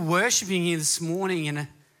 we were worshipping here this morning and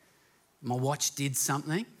my watch did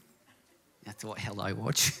something. I thought, hello,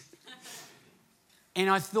 watch. And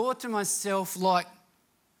I thought to myself, like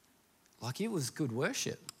it was good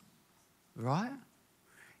worship, right?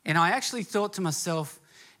 And I actually thought to myself,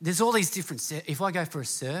 there's all these different if I go for a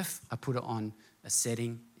surf, I put it on a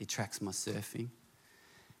setting, it tracks my surfing.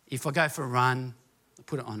 If I go for a run, I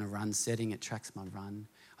put it on a run setting, it tracks my run.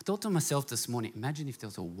 I thought to myself this morning, imagine if there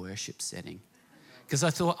was a worship setting. Because I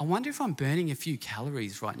thought, I wonder if I'm burning a few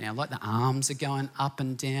calories right now, like the arms are going up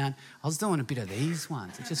and down. I was doing a bit of these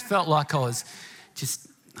ones. It just felt like I was just,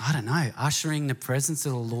 I don't know, ushering the presence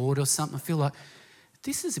of the Lord or something. I feel like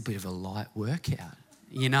this is a bit of a light workout,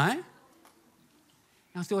 you know? And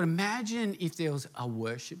I thought, imagine if there was a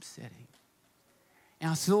worship setting.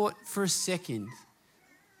 And I thought for a second,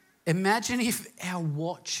 imagine if our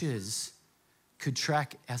watches could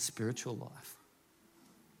track our spiritual life.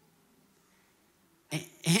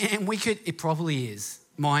 And we could, it probably is,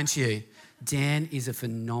 mind you, Dan is a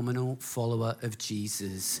phenomenal follower of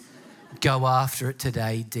Jesus. Go after it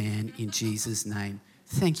today, Dan, in Jesus' name.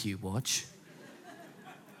 Thank you, watch.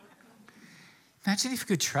 Imagine if we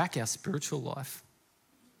could track our spiritual life.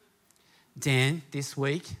 Dan, this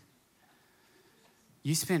week,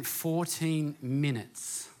 you spent 14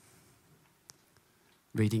 minutes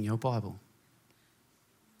reading your Bible.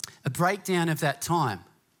 A breakdown of that time.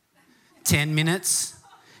 10 minutes,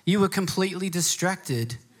 you were completely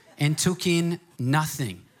distracted and took in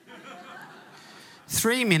nothing.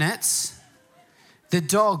 3 minutes, the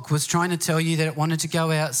dog was trying to tell you that it wanted to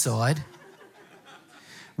go outside.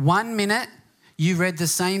 1 minute, you read the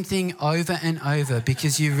same thing over and over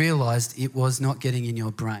because you realised it was not getting in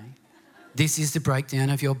your brain. This is the breakdown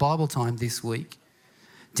of your Bible time this week.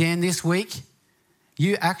 Dan, this week,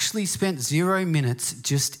 you actually spent 0 minutes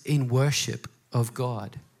just in worship of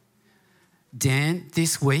God. Dan,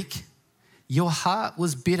 this week, your heart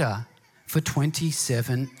was bitter for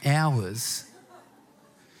 27 hours.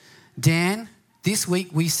 Dan, this week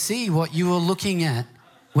we see what you were looking at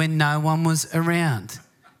when no one was around.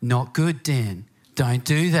 Not good, Dan. Don't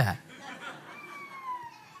do that.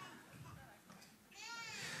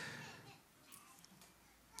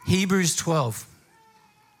 Hebrews 12.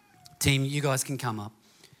 Team, you guys can come up.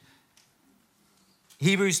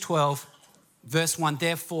 Hebrews 12, verse 1.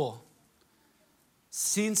 Therefore,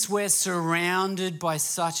 since we're surrounded by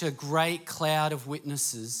such a great cloud of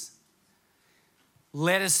witnesses,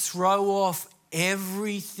 let us throw off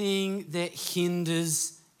everything that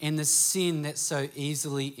hinders and the sin that so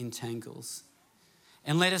easily entangles.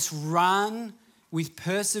 And let us run with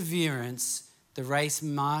perseverance the race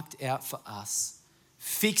marked out for us,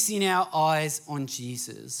 fixing our eyes on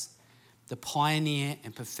Jesus, the pioneer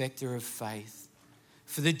and perfecter of faith.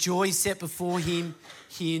 For the joy set before him,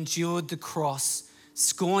 he endured the cross,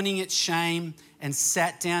 scorning its shame, and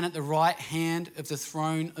sat down at the right hand of the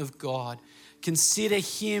throne of God. Consider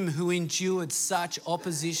him who endured such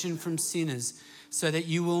opposition from sinners, so that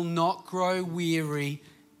you will not grow weary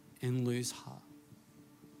and lose heart.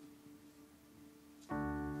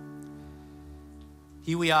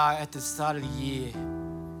 Here we are at the start of the year,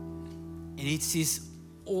 and it's this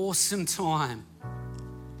awesome time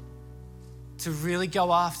to really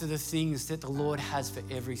go after the things that the Lord has for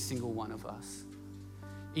every single one of us.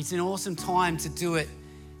 It's an awesome time to do it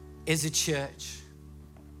as a church.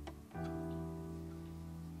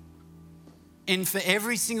 And for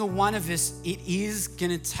every single one of us, it is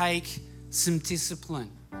going to take some discipline.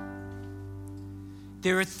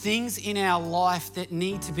 There are things in our life that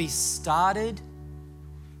need to be started,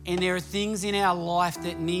 and there are things in our life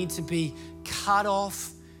that need to be cut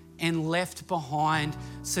off and left behind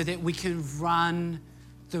so that we can run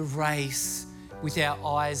the race with our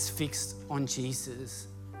eyes fixed on Jesus.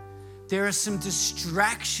 There are some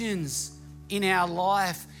distractions in our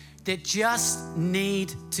life that just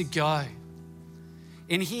need to go.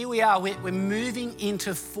 And here we are, we're moving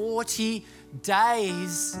into 40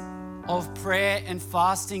 days of prayer and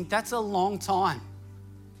fasting. That's a long time.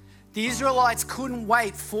 The Israelites couldn't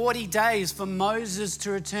wait 40 days for Moses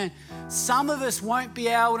to return. Some of us won't be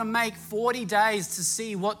able to make 40 days to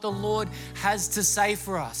see what the Lord has to say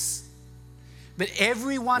for us. But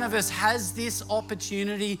every one of us has this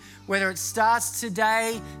opportunity, whether it starts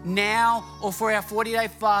today, now, or for our 40-day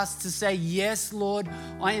fast, to say, yes, Lord,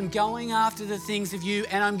 I am going after the things of you,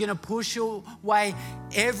 and I'm going to push away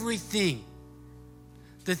everything,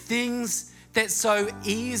 the things that so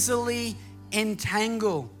easily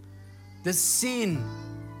entangle, the sin,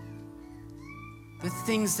 the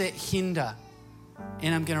things that hinder,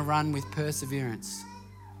 and I'm going to run with perseverance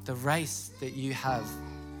the race that you have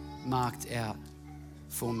marked out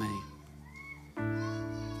for me.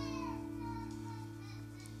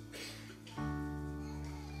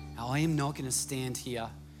 Now, I am not going to stand here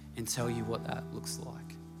and tell you what that looks like.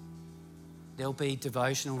 There'll be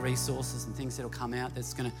devotional resources and things that'll come out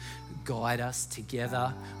that's going to guide us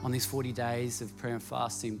together on these 40 days of prayer and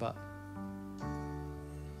fasting, but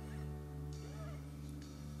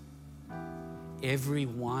every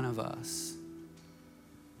one of us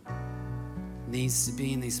needs to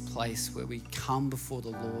be in this place where we come before the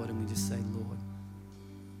Lord and we just say, Lord,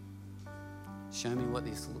 show me what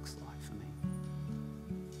this looks like for me.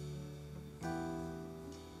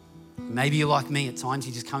 Maybe you're like me, at times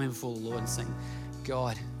you just come in before the Lord and say,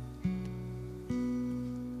 God,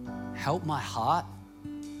 help my heart.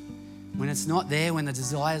 When it's not there, when the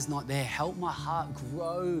desire's not there, help my heart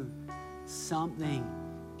grow something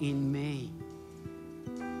in me.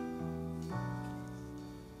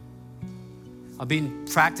 I've been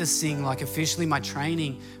practicing, officially my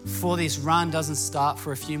training for this run doesn't start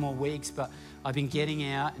for a few more weeks, but I've been getting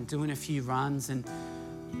out and doing a few runs, and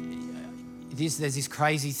there's this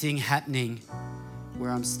crazy thing happening where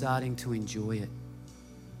I'm starting to enjoy it.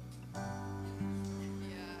 Yeah,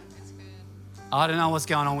 it's good. I don't know what's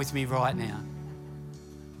going on with me right now.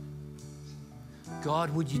 God,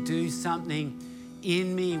 would you do something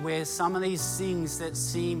in me where some of these things that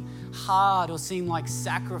seem hard or seem like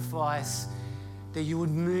sacrifice, that you would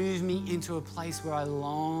move me into a place where I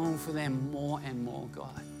long for them more and more,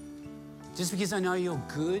 God. Just because I know you're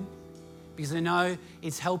good, because I know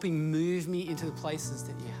it's helping move me into the places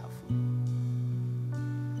that you have for me.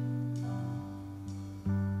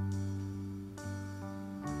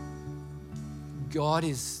 God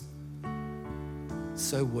is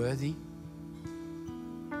so worthy.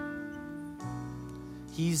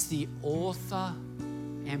 He's the author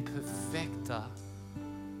and perfecter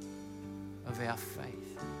of our faith.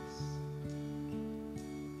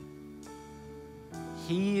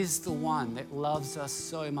 He is the one that loves us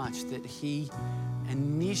so much that he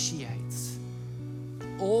initiates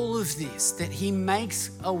all of this, that he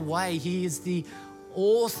makes a way. He is the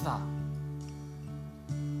author.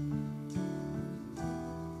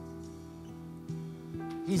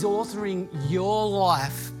 He's authoring your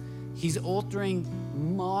life. He's authoring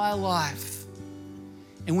my life.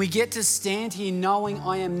 And we get to stand here knowing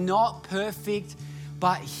I am not perfect,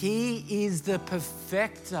 but he is the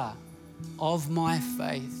perfecter of my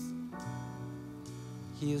faith.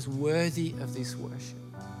 He is worthy of this worship.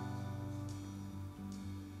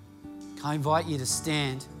 I invite you to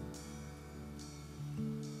stand.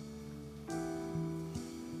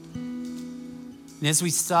 And as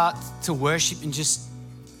we start to worship and just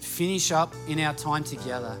finish up in our time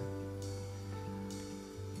together,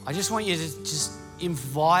 I just want you to just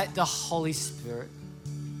invite the Holy Spirit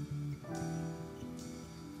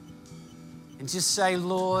and just say,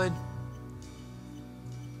 Lord,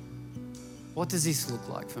 what does this look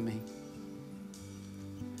like for me?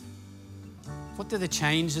 What do the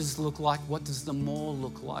changes look like? What does the more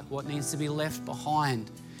look like? What needs to be left behind?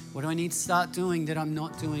 What do I need to start doing that I'm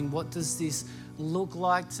not doing? What does this look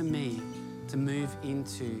like to me to move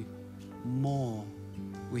into more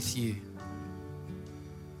with you?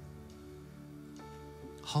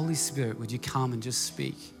 Holy Spirit, would you come and just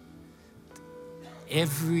speak?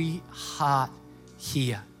 Every heart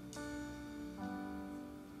here.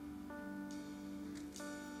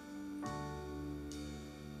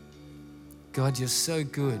 God, you're so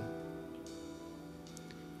good.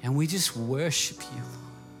 And we just worship you, Lord.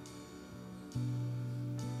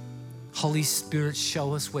 Holy Spirit,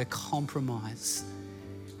 show us where compromise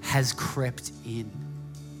has crept in.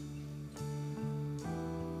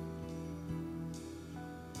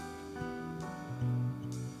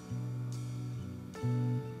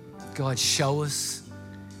 God, show us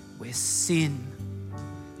where sin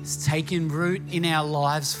has taken root in our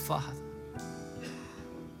lives, Father.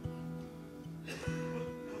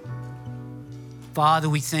 Father,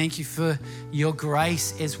 we thank you for your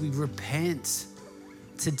grace as we repent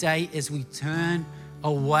today, as we turn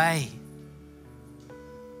away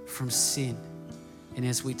from sin and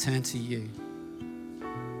as we turn to you.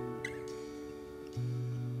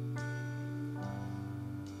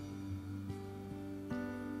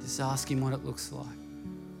 Just ask him what it looks like.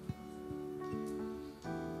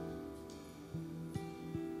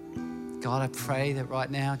 God, I pray that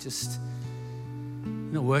right now, just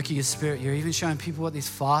in the work of your Spirit, you're even showing people what this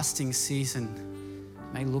fasting season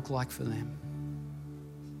may look like for them.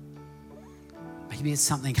 Maybe it's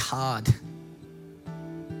something hard.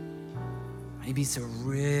 Maybe it's a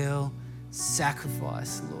real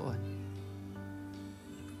sacrifice, Lord.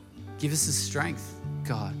 Give us the strength,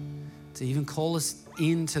 God, to even call us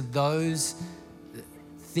into those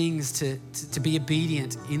things, to be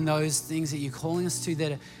obedient in those things that you're calling us to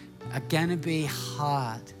that are going to be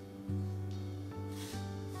hard.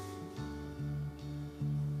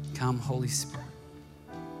 Come, Holy Spirit.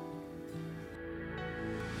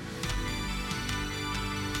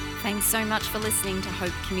 Thanks so much for listening to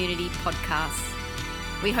Hope Community Podcasts.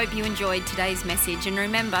 We hope you enjoyed today's message, and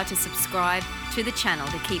remember to subscribe to the channel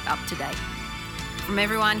to keep up to date. From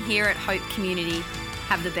everyone here at Hope Community,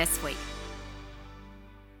 have the best week.